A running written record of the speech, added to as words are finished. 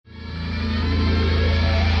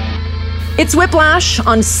It's Whiplash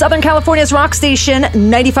on Southern California's rock station,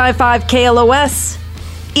 95.5 KLOS.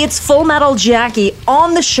 It's Full Metal Jackie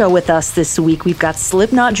on the show with us this week. We've got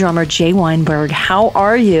Slipknot drummer Jay Weinberg. How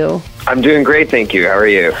are you? I'm doing great, thank you. How are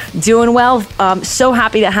you? Doing well. So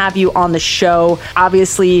happy to have you on the show.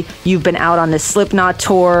 Obviously, you've been out on the Slipknot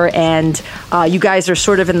tour, and you guys are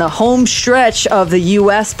sort of in the home stretch of the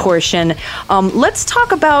U.S. portion. Let's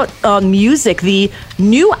talk about music. The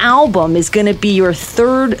new album is going to be your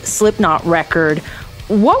third Slipknot record.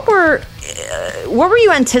 What were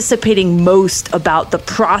you anticipating most about the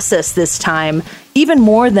process this time, even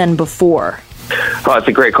more than before? Oh, that's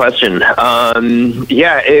a great question.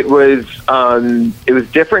 It was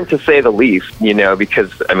different to say the least,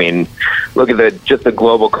 because look at the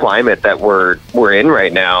global climate that we're in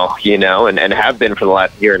right now, and have been for the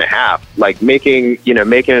last year and a half. Like making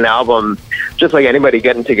an album, just like anybody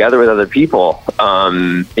getting together with other people,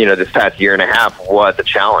 this past year and a half was a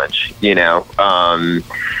challenge,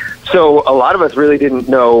 So a lot of us really didn't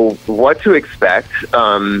know what to expect,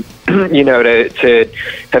 to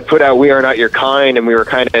have put out We Are Not Your Kind, and we were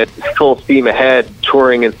kind of full steam ahead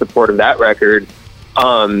touring in support of that record.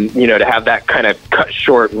 To have that kind of cut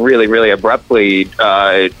short really, really abruptly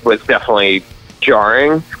was definitely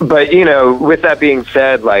jarring. But, with that being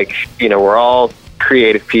said, we're all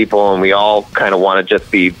creative people, and we all kind of want to just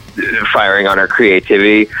be firing on our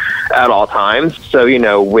creativity at all times. So,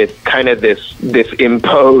 with kind of this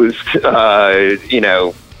imposed,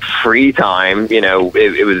 free time, it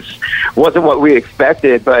wasn't what we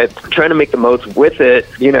expected, but trying to make the most with it,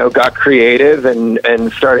 got creative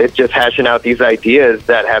and started just hashing out these ideas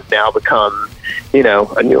that have now become,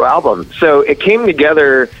 a new album. So it came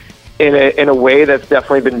together in a way that's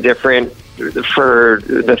definitely been different for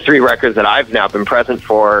the three records that I've now been present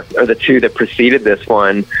for, or the two that preceded this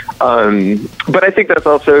one. But I think that's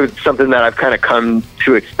also something that I've kind of come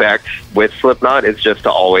to expect with Slipknot, is just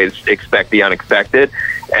to always expect the unexpected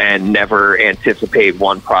and never anticipate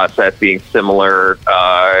one process being similar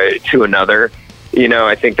to another.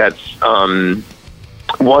 I think that's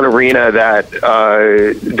one arena that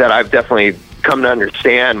I've definitely come to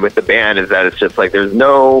understand with the band, is that it's just like there's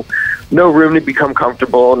no room to become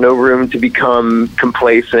comfortable, no room to become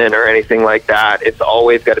complacent or anything like that. It's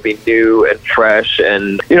always got to be new and fresh,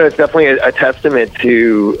 and it's definitely a testament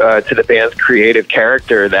to the band's creative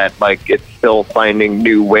character that it's still finding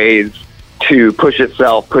new ways to push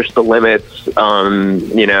itself, push the limits,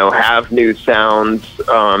 have new sounds,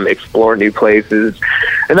 explore new places.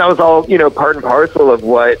 And that was all, part and parcel of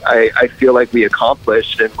what I feel like we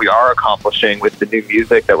accomplished and we are accomplishing with the new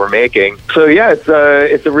music that we're making. So yeah,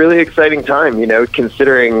 it's a really exciting time,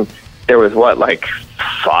 considering there was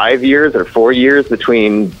 5 years or 4 years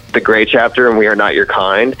between The Gray Chapter and We Are Not Your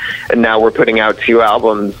Kind. And now we're putting out two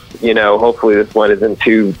albums. Hopefully this one isn't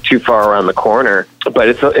too far around the corner. But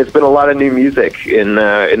it's been a lot of new music in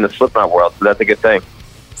the Slipknot world, so that's a good thing.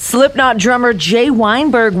 Slipknot drummer Jay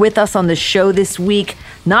Weinberg with us on the show this week.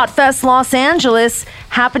 Knotfest Los Angeles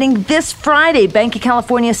happening this Friday. Banc of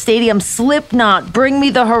California Stadium. Slipknot, Bring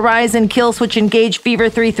Me the Horizon, Killswitch Engage, Fever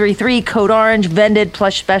 333, Code Orange, Vended,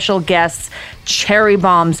 plus special guests, Cherry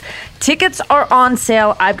Bombs. Tickets are on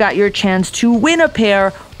sale. I've got your chance to win a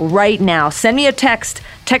pair right now. Send me a text.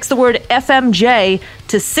 Text the word FMJ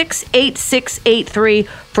to 68683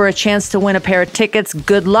 for a chance to win a pair of tickets.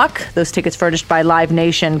 Good luck. Those tickets furnished by Live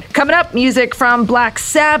Nation. Coming up, music from Black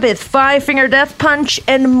Sabbath, Five Finger Death Punch,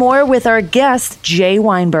 and more with our guest, Jay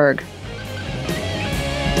Weinberg.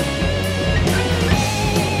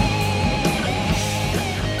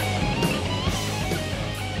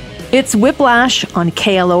 It's Whiplash on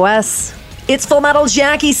KLOS. It's Full Metal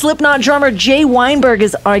Jackie. Slipknot drummer Jay Weinberg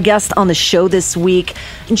is our guest on the show this week.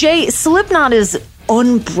 Jay, Slipknot is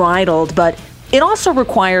unbridled, but it also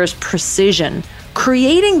requires precision.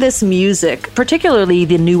 Creating this music, particularly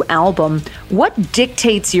the new album, what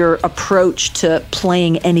dictates your approach to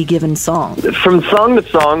playing any given song? From song to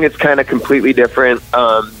song, it's kind of completely different.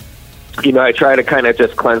 I try to kind of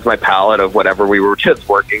just cleanse my palate of whatever we were just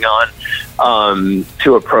working on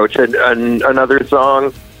to approach another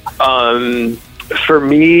song. For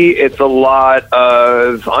me, it's a lot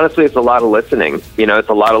of listening. It's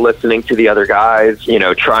a lot of listening to the other guys,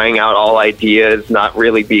 trying out all ideas, not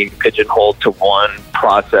really being pigeonholed to one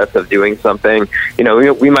process of doing something.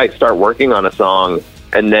 We might start working on a song,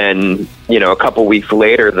 and then, a couple weeks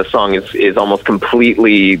later, the song is almost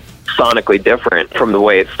completely sonically different from the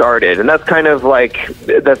way it started. And that's kind of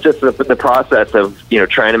that's just the process of,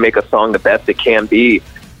 trying to make a song the best it can be.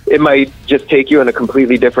 It might just take you in a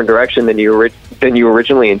completely different direction than you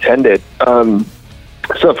originally intended.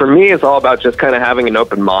 So for me, it's all about just kind of having an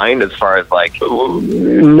open mind as far as like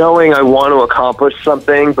knowing I want to accomplish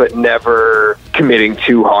something, but never committing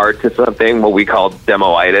too hard to something, what we call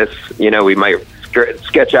demoitis. We might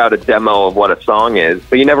sketch out a demo of what a song is,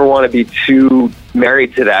 but you never want to be too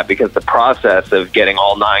married to that, because the process of getting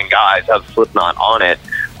all 9 guys of Slipknot on it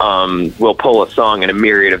will pull a song in a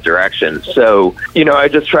myriad of directions. So, I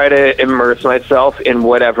just try to immerse myself in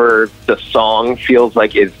whatever the song feels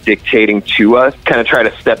like is dictating to us, kind of try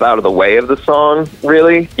to step out of the way of the song,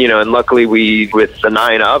 really. And luckily with the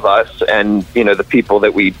 9 of us and, the people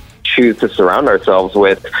that we choose to surround ourselves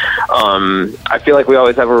with, I feel like we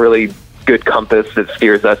always have a really good compass that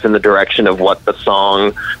steers us in the direction of what the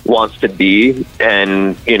song wants to be.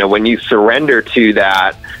 And, when you surrender to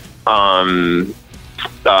that,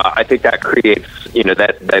 I think that creates,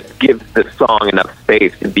 that gives the song enough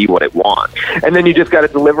space to be what it wants. And then you just got to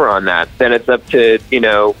deliver on that. Then it's up to,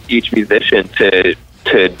 each musician to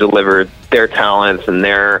deliver their talents and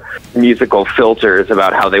their musical filters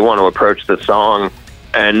about how they want to approach the song.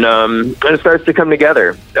 And it starts to come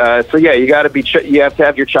together. So yeah, you got to you have to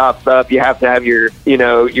have your chops up. You have to have your,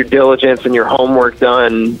 your diligence and your homework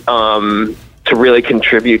done to really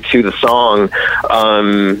contribute to the song.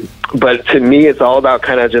 But to me, it's all about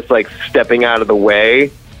kind of just like stepping out of the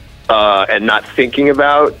way and not thinking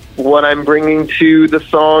about what I'm bringing to the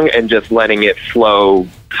song and just letting it flow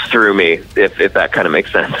through me, if that kind of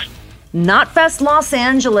makes sense. Knotfest Los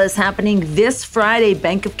Angeles happening this Friday,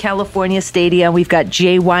 Bank of California Stadium. We've got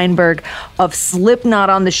Jay Weinberg of Slipknot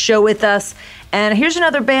on the show with us. And here's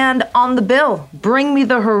another band on the bill. Bring Me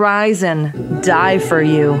the Horizon, Die for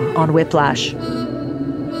You on Whiplash.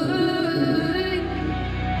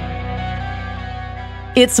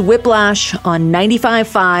 It's Whiplash on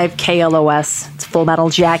 95.5 KLOS. It's Full Metal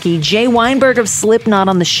Jackie. Jay Weinberg of Slipknot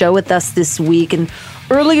on the show with us this week. And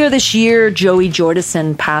earlier this year, Joey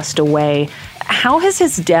Jordison passed away. How has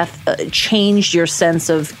his death changed your sense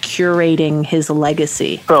of curating his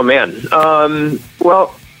legacy? Oh, man.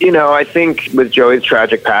 Well, I think with Joey's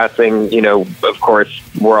tragic passing, of course,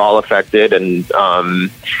 we're all affected. And,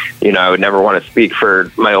 I would never want to speak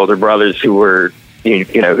for my older brothers who were,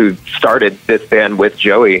 who started this band with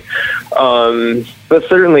Joey. But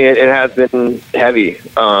certainly it has been heavy.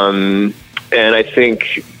 And I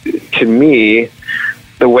think, to me,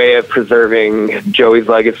 the way of preserving Joey's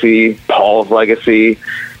legacy, Paul's legacy,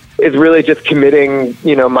 is really just committing,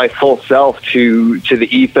 my full self to the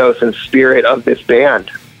ethos and spirit of this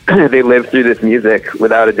band. They live through this music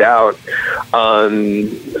without a doubt.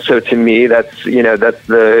 So to me, that's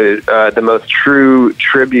the most true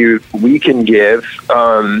tribute we can give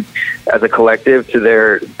as a collective to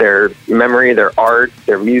their memory, their art,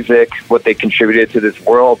 their music, what they contributed to this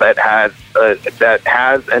world that has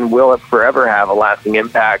and will forever have a lasting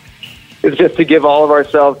impact. Is just to give all of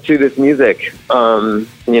ourselves to this music. To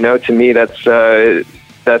me, that's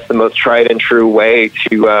the most tried and true way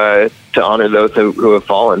to honor those who have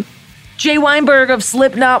fallen. Jay Weinberg of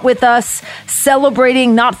Slipknot with us,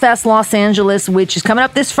 celebrating Knotfest Los Angeles, which is coming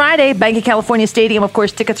up this Friday, Bank of California Stadium. Of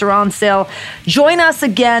course, tickets are on sale. Join us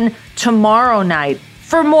again tomorrow night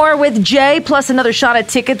for more with Jay, plus another shot at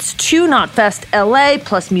tickets to Knotfest LA,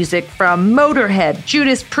 plus music from Motorhead,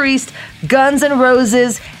 Judas Priest, Guns N'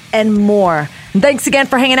 Roses, and more. And thanks again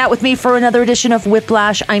for hanging out with me for another edition of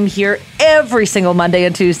Whiplash. I'm here every single Monday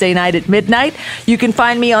and Tuesday night at midnight. You can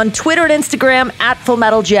find me on Twitter and Instagram at Full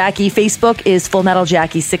Metal Jackie. Facebook is Full Metal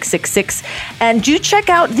Jackie 666. And do check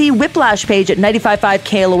out the Whiplash page at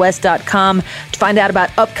 955KLOS.com to find out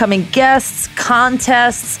about upcoming guests,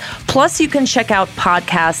 contests. Plus, you can check out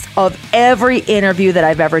podcasts of every interview that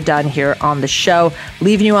I've ever done here on the show.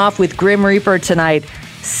 Leaving you off with Grim Reaper tonight.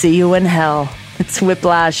 See you in hell. It's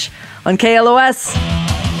Whiplash on KLOS.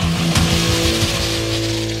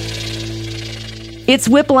 It's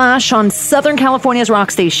Whiplash on Southern California's rock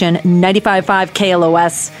station, 95.5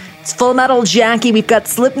 KLOS. It's Full Metal Jackie. We've got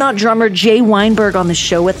Slipknot drummer Jay Weinberg on the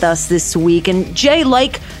show with us this week. And Jay,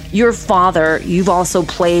 like your father, you've also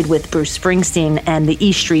played with Bruce Springsteen and the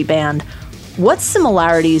E Street Band. What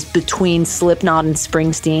similarities between Slipknot and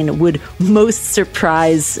Springsteen would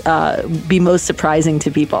be most surprising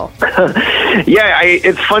to people? Yeah,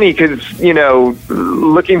 it's funny because,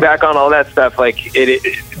 looking back on all that stuff, like they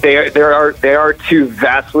are two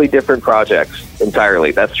vastly different projects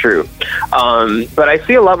entirely. That's true. But I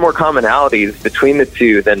see a lot more commonalities between the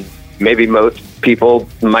two than maybe most people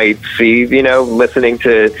might see, listening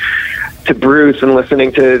to Bruce and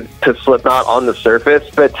listening to Slipknot on the surface.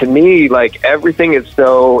 But to me, like, everything is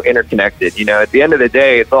so interconnected. At the end of the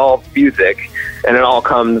day, it's all music and it all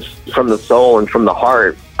comes from the soul and from the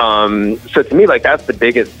heart. So to me, like, that's the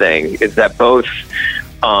biggest thing, is that both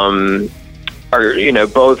are,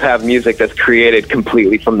 both have music that's created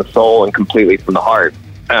completely from the soul and completely from the heart.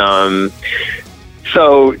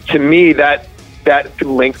 So to me, that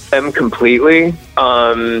links them completely.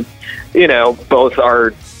 Both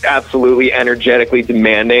are absolutely energetically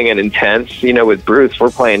demanding and intense. With Bruce, we're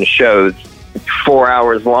playing shows 4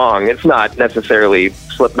 hours long. It's not necessarily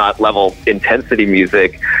Slipknot level intensity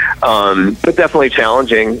music, but definitely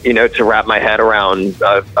challenging, to wrap my head around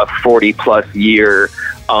a 40 plus year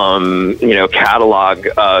catalog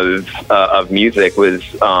of music was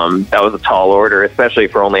that was a tall order, especially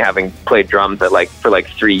for only having played drums for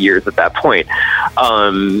 3 years at that point.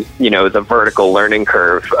 It's a vertical learning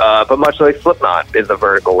curve, but much like Slipknot is a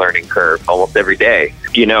vertical learning curve almost every day.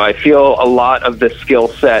 I feel a lot of the skill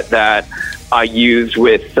set that I used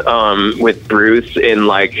with Bruce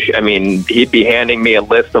he'd be handing me a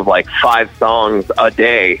list of 5 songs a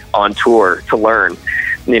day on tour to learn.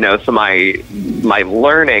 So my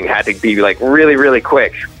learning had to be really, really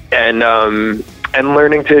quick, and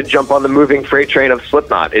learning to jump on the moving freight train of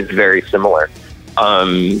Slipknot is very similar.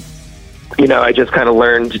 I just kind of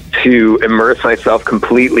learned to immerse myself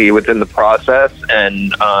completely within the process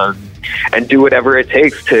and do whatever it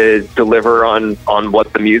takes to deliver on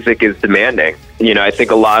what the music is demanding. I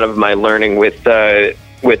think a lot of my learning with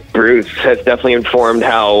Bruce has definitely informed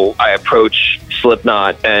how I approach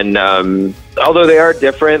Slipknot. And although they are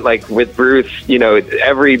different, with Bruce,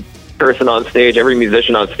 every person on stage, every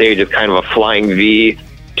musician on stage is kind of a flying V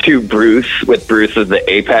to Bruce, with Bruce as the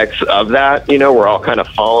apex of that. We're all kind of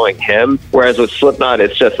following him. Whereas with Slipknot,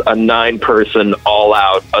 it's just a 9-person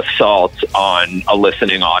all-out assault on a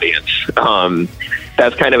listening audience.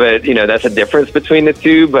 That's kind of that's a difference between the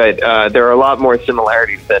two, but there are a lot more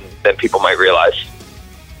similarities than people might realize.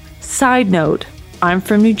 Side note, I'm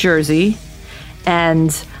from New Jersey,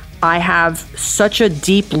 and I have such a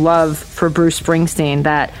deep love for Bruce Springsteen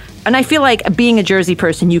and I feel like being a Jersey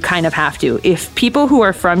person, you kind of have to. If people who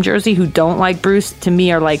are from Jersey who don't like Bruce, to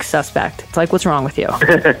me, are suspect. It's what's wrong with you?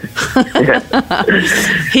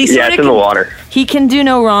 It's in the water. He can do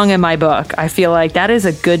no wrong in my book. I feel like that is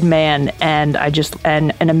a good man, and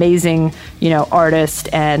and an amazing, artist,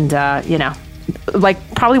 and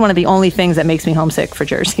probably one of the only things that makes me homesick for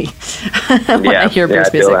Jersey when I hear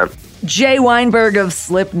Bruce music. Jay Weinberg of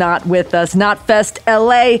Slipknot with us. Knotfest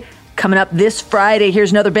LA coming up this Friday.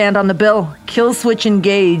 Here's another band on the bill, Killswitch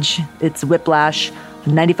Engage. It's Whiplash,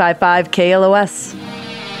 95.5 KLOS.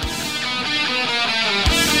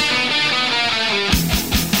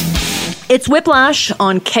 It's Whiplash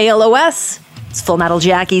on KLOS. It's Full Metal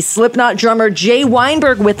Jackie's Slipknot drummer Jay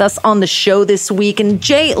Weinberg with us on the show this week. And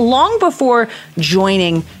Jay, long before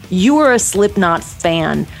joining, you were a Slipknot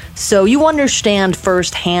fan, so you understand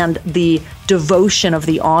firsthand the devotion of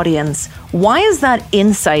the audience. Why is that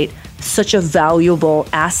insight such a valuable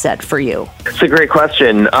asset for you? It's a great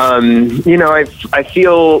question. I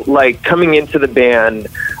feel like coming into the band,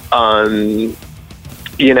 I'll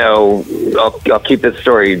keep this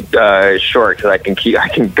story short because I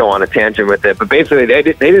can go on a tangent with it. But basically, they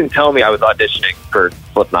didn't tell me I was auditioning for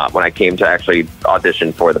Slipknot when I came to actually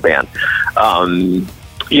audition for the band.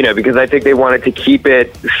 Because I think they wanted to keep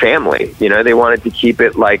it family. They wanted to keep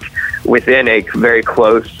it within a very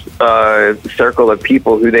close circle of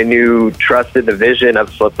people who they knew trusted the vision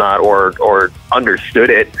of Slipknot or understood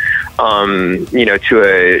it,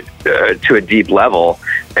 to a deep level.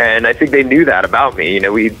 And I think they knew that about me.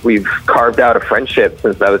 We've carved out a friendship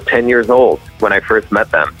since I was 10 years old when I first met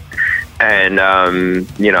them. And, I'm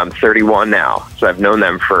 31 now, so I've known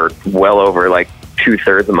them for well over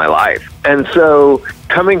 2/3 of my life. And so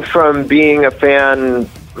coming from being a fan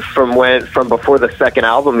from before the second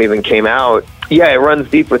album even came out, it runs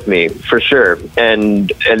deep with me for sure.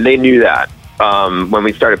 And they knew that when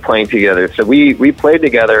we started playing together. So we played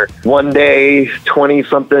together one day,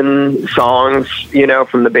 20-something songs,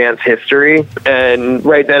 from the band's history. And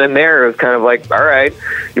right then and there, it was kind of all right,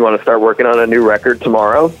 you want to start working on a new record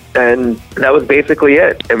tomorrow? And that was basically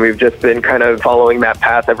it. And we've just been kind of following that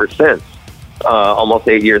path ever since. Almost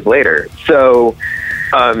 8 years later. So,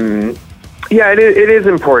 it is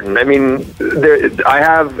important. I mean, I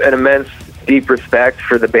have an immense, deep respect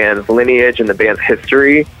for the band's lineage and the band's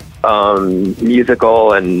history,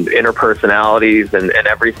 musical and interpersonalities and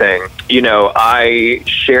everything. I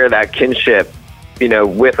share that kinship,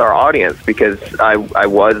 with our audience because I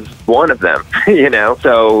was one of them,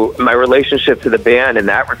 So my relationship to the band in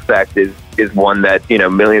that respect is one that,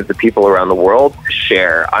 millions of people around the world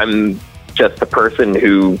share. I'm just the person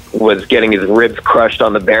who was getting his ribs crushed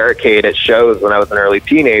on the barricade at shows when I was an early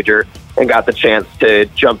teenager, and got the chance to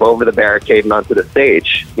jump over the barricade and onto the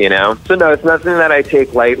stage, you know? So no, it's nothing that I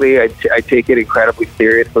take lightly. I take it incredibly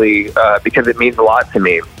seriously because it means a lot to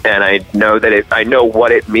me. And I know that I know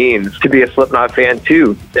what it means to be a Slipknot fan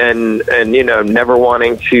too. And you know, never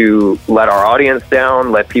wanting to let our audience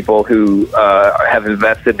down, let people who have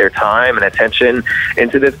invested their time and attention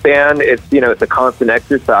into this band. It's, you know, it's a constant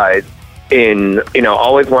exercise in, you know,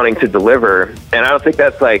 always wanting to deliver. And I don't think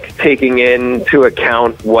that's like taking into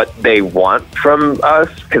account what they want from us,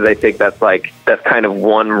 because I think that's kind of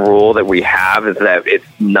one rule that we have, is that it's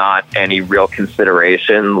not any real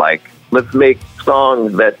consideration. Like, let's make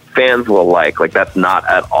songs that fans will like that's not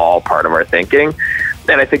at all part of our thinking.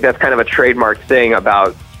 And I think that's kind of a trademark thing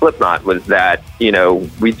about Slipknot, was that, you know,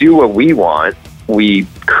 we do what we want. We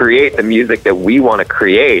create the music that we want to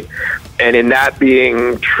create. And in that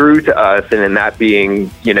being true to us, and in that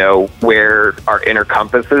being, you know, where our inner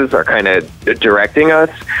compasses are kind of directing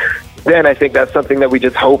us, then I think that's something that we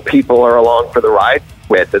just hope people are along for the ride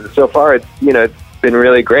with. And so far, it's, you know, it's been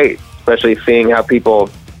really great, especially seeing how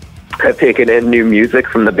people have taken in new music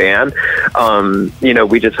from the band. You know,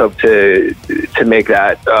 we just hope to make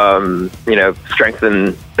that, you know,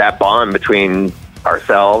 strengthen that bond between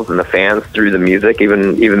ourselves and the fans through the music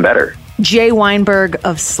even better. Jay Weinberg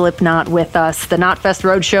of Slipknot with us, the Knotfest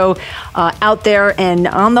Roadshow out there and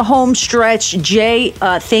on the home stretch. Jay,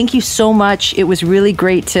 thank you so much. It was really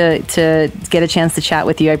great to get a chance to chat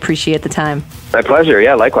with you. I appreciate the time. My pleasure.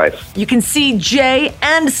 Yeah, likewise. You can see Jay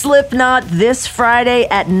and Slipknot this Friday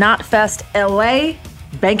at Knotfest LA.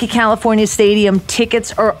 Bank of California Stadium.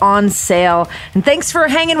 Tickets are on sale. And thanks for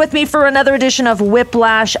hanging with me for another edition of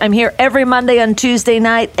Whiplash. I'm here every Monday and Tuesday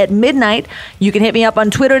night at midnight. You can hit me up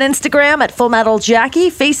on Twitter and Instagram at Full Metal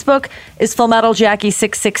Jackie. Facebook is Full Metal Jackie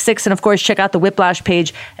 666. And of course, check out the Whiplash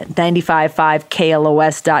page at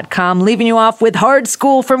 955KLOS.com. Leaving you off with Hard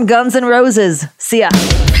School from Guns N' Roses. See ya.